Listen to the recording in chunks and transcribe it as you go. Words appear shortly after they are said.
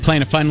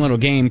Playing a fun little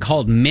game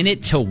called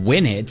Minute to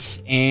Win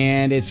It,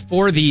 and it's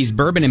for these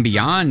Bourbon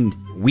Beyond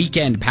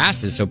weekend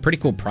passes, so pretty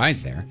cool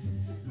prize there.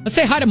 Let's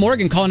say hi to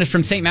Morgan calling us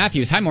from St.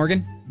 Matthews. Hi,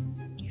 Morgan.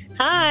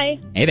 Hi.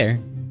 Hey there.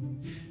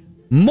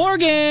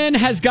 Morgan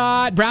has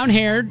got brown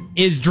hair,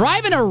 is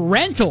driving a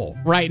rental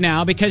right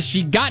now because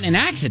she got in an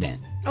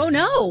accident. Oh,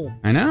 no.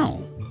 I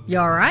know. You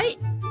all right?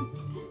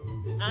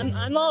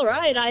 I'm all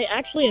right. I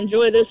actually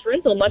enjoy this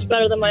rental much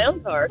better than my own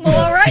car.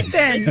 Well, all right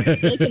then.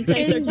 They can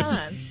take their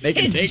time. They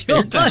can take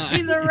their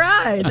time. the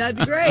ride.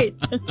 That's great.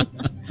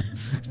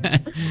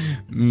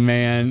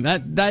 Man,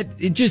 that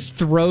it just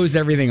throws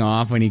everything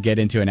off when you get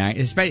into an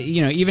accident.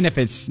 Even if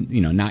it's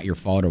not your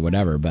fault or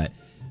whatever. But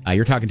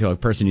you're talking to a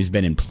person who's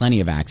been in plenty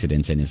of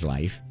accidents in his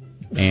life,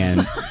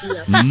 and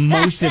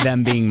most of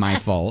them being my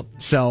fault.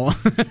 So,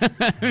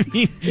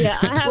 yeah,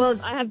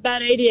 I have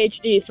bad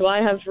ADHD, so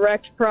I have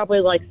wrecked probably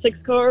like 6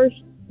 cars.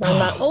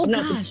 I'm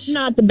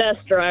not the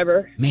best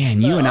driver.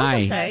 Man, you and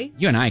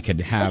I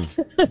could have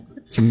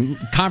some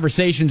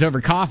conversations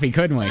over coffee,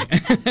 couldn't we?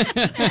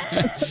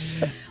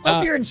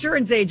 Hope your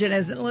insurance agent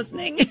isn't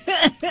listening.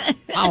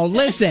 Oh,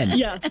 listen.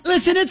 Yeah.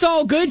 Listen, it's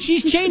all good.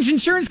 She's changed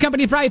insurance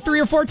company probably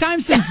 3 or 4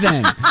 times since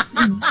then.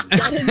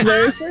 That is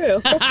very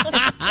true.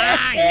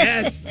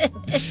 Yes.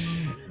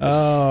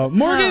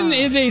 Morgan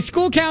is a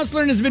school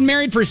counselor and has been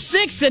married for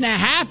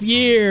 6.5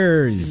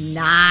 years.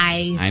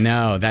 Nice. I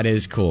know. That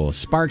is cool.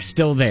 Spark's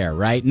still there,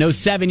 right? No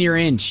 7-year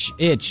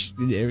itch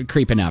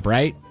creeping up,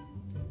 right?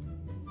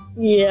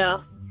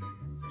 Yeah.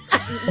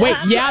 Wait,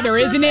 there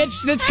is an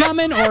itch that's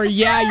coming, or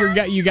you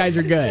guys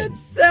are good? It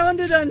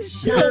sounded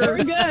unsure.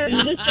 We're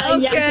good.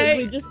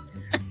 Okay. Yeah,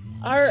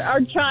 our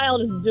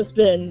child has just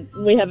been.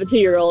 We have a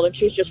 2-year-old, and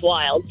she's just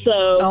wild.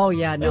 So. Oh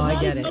yeah, no,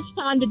 I get it. Much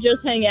time to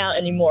just hang out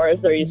anymore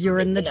as there used to be. You're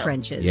in the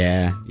trenches.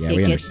 Yeah, we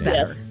gets understand.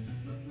 better.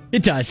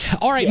 It does.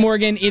 All right,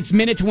 Morgan, it's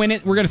Minute to Win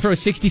It. We're going to throw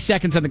 60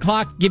 seconds on the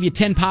clock, give you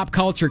 10 pop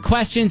culture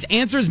questions.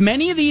 Answer as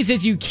many of these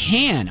as you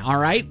can, all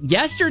right?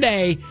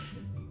 Yesterday,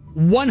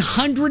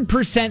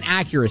 100%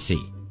 accuracy.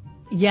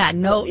 Yeah,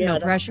 no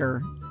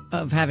pressure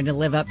of having to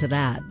live up to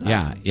that.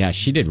 But. Yeah,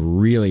 she did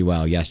really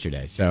well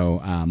yesterday. So,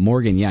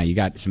 Morgan, you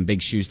got some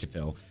big shoes to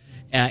fill.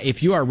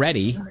 If you are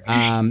ready,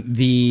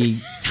 the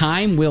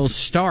time will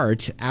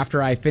start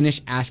after I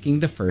finish asking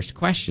the first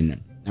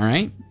question. All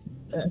right?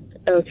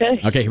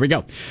 Okay. Okay, here we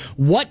go.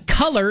 What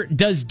color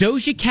does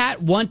Doja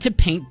Cat want to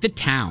paint the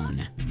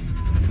town?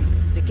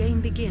 The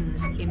game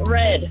begins in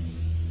Red.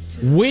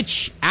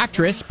 Which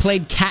actress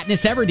played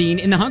Katniss Everdeen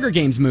in the Hunger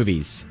Games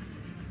movies?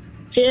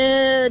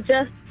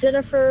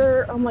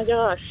 Jennifer, oh my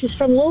gosh, she's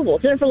from Louisville.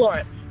 Jennifer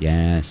Lawrence.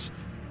 Yes.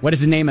 What is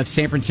the name of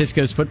San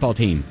Francisco's football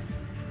team?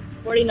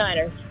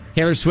 49ers.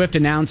 Taylor Swift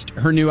announced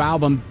her new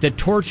album, The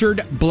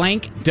Tortured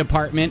Blank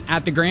Department,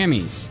 at the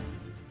Grammys.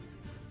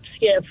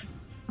 Skip.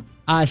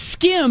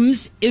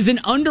 Skims is an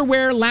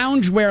underwear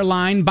loungewear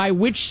line by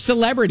which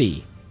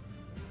celebrity?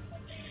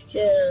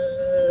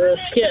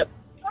 Skip.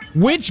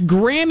 Which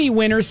Grammy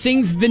winner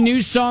sings the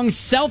new song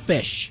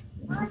Selfish?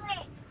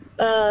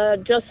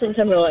 Justin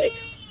Timberlake.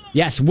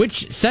 Yes.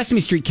 Which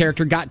Sesame Street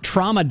character got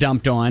trauma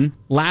dumped on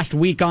last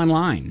week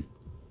online?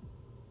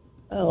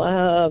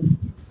 Oh,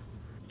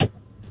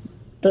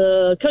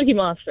 the Cookie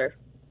Monster.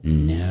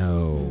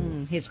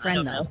 No. His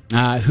friend, though.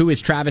 Who is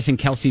Travis and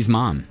Kelsey's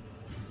mom?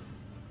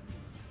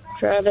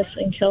 Travis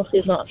and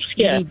Kelsey's mom.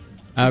 Skip.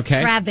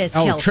 Okay. Travis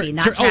Kelsey,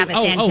 not Travis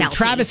and Kelsey.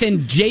 Travis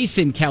and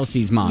Jason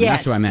Kelsey's mom. Yes,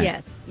 That's what I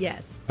meant.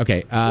 Yes.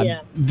 Okay.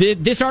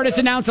 This artist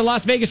announced a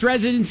Las Vegas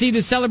residency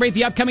to celebrate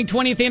the upcoming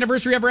 20th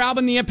anniversary of her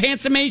album, The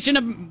Emancipation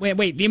of...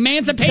 Wait. The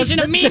Emancipation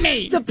of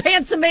Mimi. The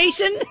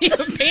Pants-imation? The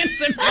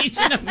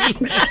Emancipation of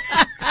Mimi.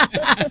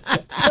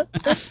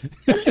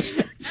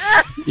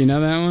 You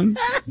know that one?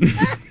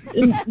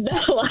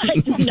 No, I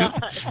do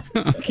not.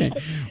 Okay.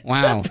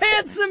 Wow. The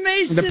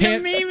Pants-imation of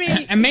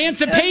Mimi.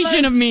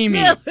 Emancipation of Mimi.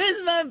 That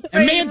was my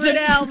favorite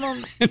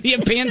album. The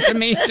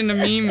Emancipation of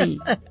Mimi.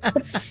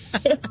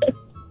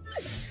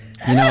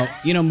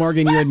 You know,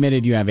 Morgan, you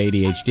admitted you have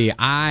ADHD.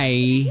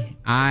 I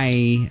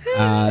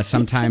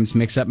sometimes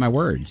mix up my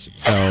words.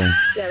 So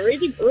yeah,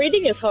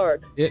 reading is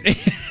hard. It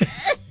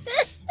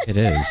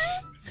is.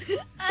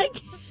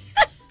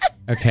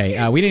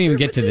 Okay, we didn't even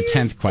get to the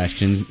 10th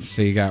question.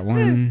 So you got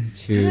 1,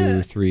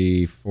 2,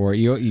 3, 4.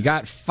 You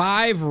got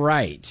 5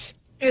 right.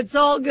 It's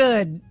all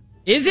good.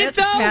 Is it,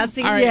 though?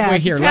 Passing, all right,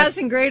 wait, here,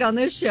 passing grade on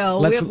this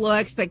show. We have low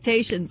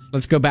expectations.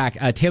 Let's go back.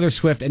 Taylor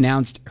Swift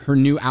announced her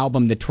new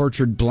album, The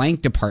Tortured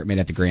Blank Department,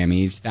 at the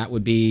Grammys. That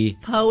would be...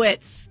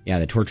 Poets. Yeah,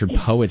 the Tortured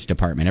Poets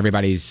Department.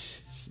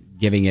 Everybody's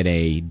giving it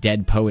a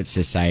Dead Poets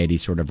Society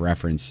sort of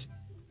reference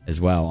as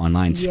well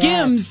online. Yes.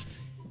 Skims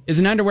is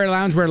an underwear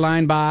loungewear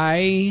line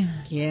by...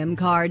 Kim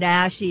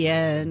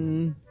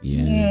Kardashian.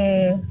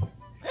 Yeah.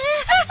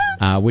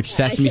 Which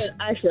Sesame...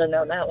 I should have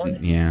known that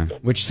one. Yeah.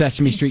 Which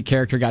Sesame Street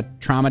character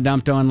got trauma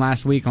dumped on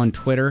last week on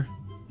Twitter?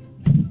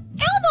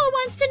 Elmo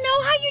wants to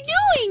know how you're doing.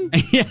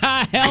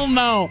 Yeah,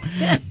 Elmo.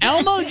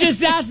 Elmo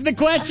just asked the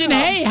question,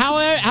 hey,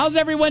 how's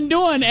everyone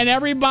doing? And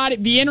everybody,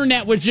 the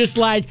internet was just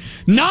like,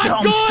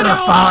 not good,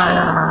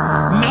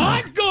 Elmo.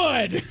 Not good.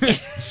 good.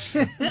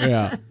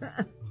 Yeah.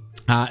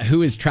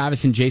 Who is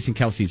Travis and Jason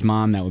Kelsey's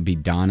mom? That would be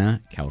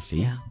Donna Kelsey.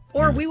 Yeah.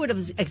 Or we would have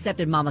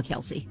accepted Mama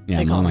Kelsey. Yeah,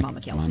 they call her Mama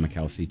Kelsey. Mama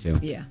Kelsey, too.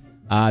 Yeah.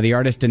 The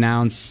artist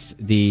announced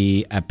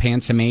the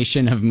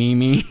E-pants-imation of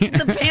Mimi.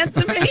 The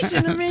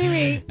E-pants-imation of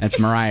Mimi. That's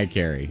Mariah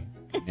Carey.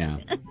 Yeah.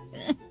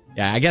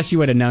 Yeah, I guess you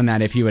would have known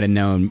that if you would have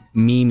known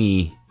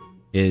Mimi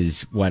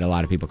is what a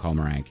lot of people call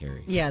Mariah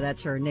Carey. Yeah,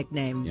 that's her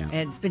nickname. Yeah.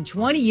 And it's been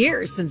 20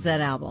 years since that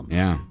album.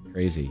 Yeah,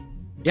 crazy.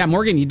 Yeah,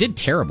 Morgan, you did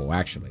terrible,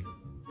 actually.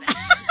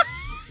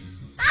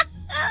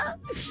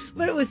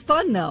 But it was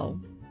fun, though.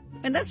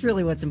 And that's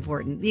really what's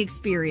important. The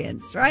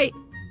experience, right?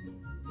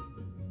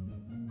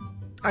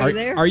 Are you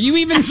there? Are you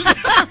even...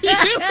 Have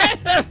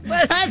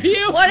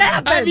you? What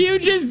happened? Have you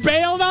just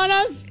bailed on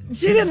us?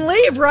 She didn't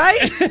leave,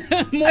 right?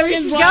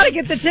 She's got to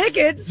get the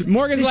tickets.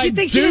 Morgan's Did she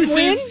think she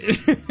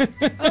didn't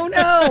win? Oh,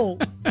 no.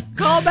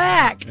 Call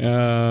back.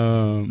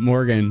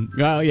 Morgan.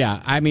 Well,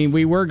 yeah. I mean,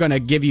 we were going to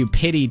give you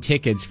pity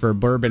tickets for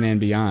Bourbon and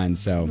Beyond,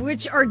 so...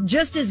 Which are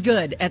just as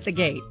good at the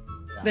gate.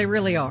 They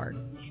really are.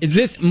 Is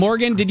this...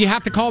 Morgan, did you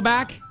have to call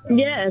back?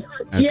 Yes.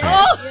 Okay.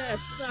 Yes,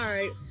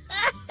 sorry.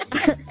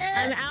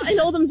 I'm out in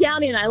Oldham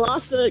County and I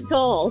lost the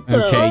call.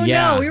 So. Okay,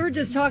 yeah. No, we were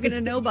just talking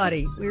to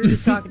nobody. We were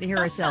just talking to hear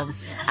ourselves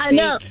speak. I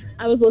know.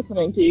 I was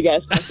listening to you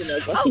guys talk to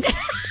nobody.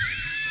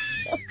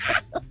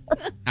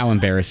 How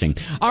embarrassing.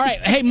 All right.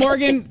 Hey,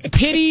 Morgan,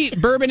 pity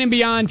Bourbon and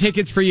Beyond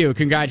tickets for you.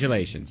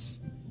 Congratulations.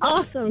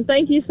 Awesome.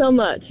 Thank you so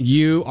much.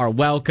 You are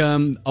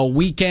welcome. A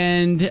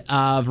weekend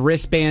of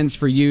wristbands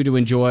for you to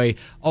enjoy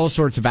all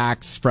sorts of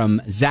acts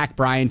from Zach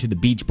Bryan to the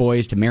Beach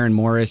Boys to Maren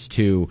Morris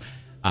to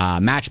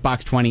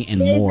Matchbox 20 and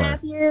Dave more.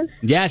 Matthews.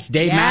 Yes,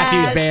 Dave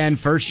Matthews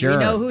Band for sure. You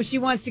know who she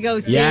wants to go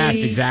see.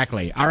 Yes,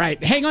 exactly. All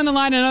right. Hang on the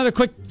line another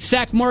quick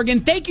sec, Morgan.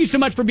 Thank you so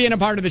much for being a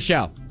part of the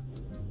show.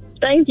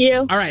 Thank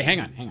you. All right. Hang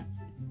on.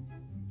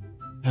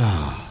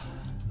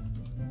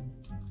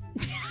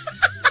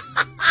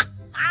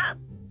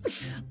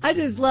 I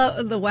just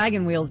love the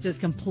wagon wheels just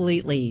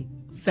completely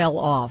fell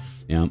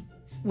off. Yeah.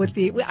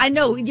 I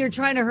know you're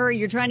trying to hurry.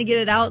 You're trying to get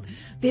it out.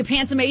 The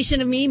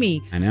E-pants-imation of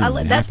Mimi. I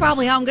know. That's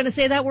probably how I'm going to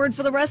say that word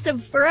for the rest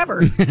of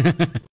forever.